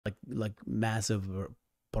like massive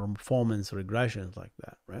performance regressions like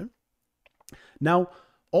that, right? Now,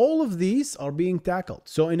 all of these are being tackled.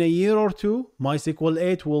 So in a year or two, MySQL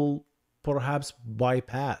 8 will perhaps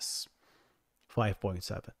bypass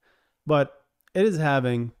 5.7, but it is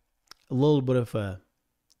having a little bit of a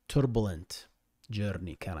turbulent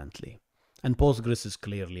journey currently, and Postgres is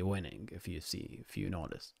clearly winning, if you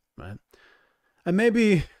notice, right? And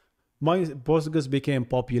maybe my Postgres became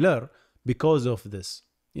popular because of this,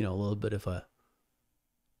 a little bit of a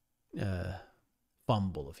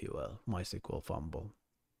fumble, if you will, MySQL fumble.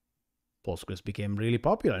 Postgres became really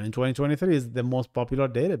popular, and in 2023 is the most popular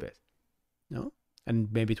database,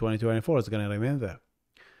 and maybe 2024 is going to remain there.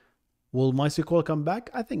 Will MySQL come back?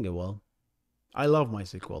 I think it will. I love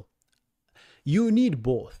MySQL. You need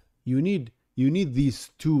both. You need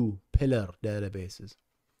these two pillar databases,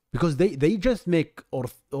 because they just make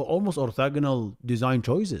almost orthogonal design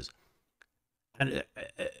choices, and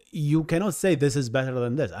you cannot say this is better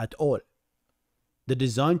than this at all. The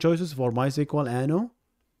design choices for MySQL Anno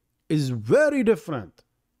is very different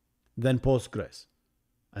than Postgres,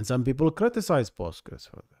 and some people criticize Postgres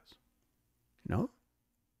for this,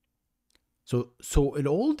 So it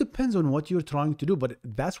all depends on what you're trying to do, but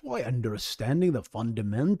that's why understanding the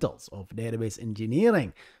fundamentals of database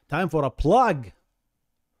engineering. Time for a plug.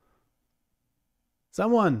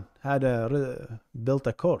 Someone had built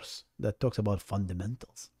a course that talks about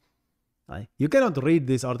fundamentals. Right? You cannot read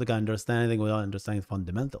this article and understand anything without understanding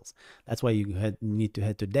fundamentals. That's why you need to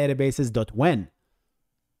head to databases.when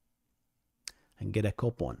and get a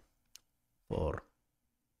coupon for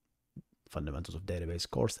fundamentals of database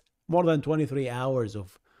course. More than 23 hours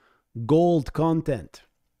of gold content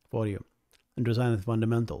for you. Understanding the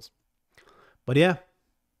fundamentals. But yeah,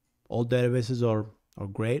 all databases are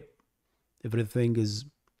great. Everything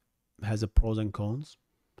has a pros and cons,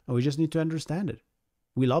 and we just need to understand it.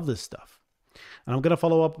 We love this stuff. And I'm going to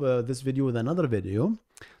follow up this video with another video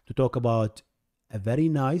to talk about a very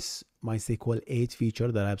nice MySQL 8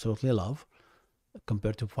 feature that I absolutely love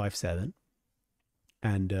compared to 5.7.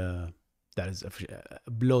 And that is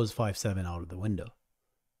blows 5.7 out of the window,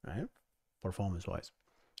 right? Performance-wise,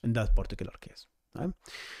 in that particular case. Right?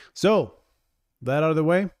 So, that out of the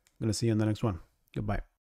way. I'm going to see you in the next one. Goodbye.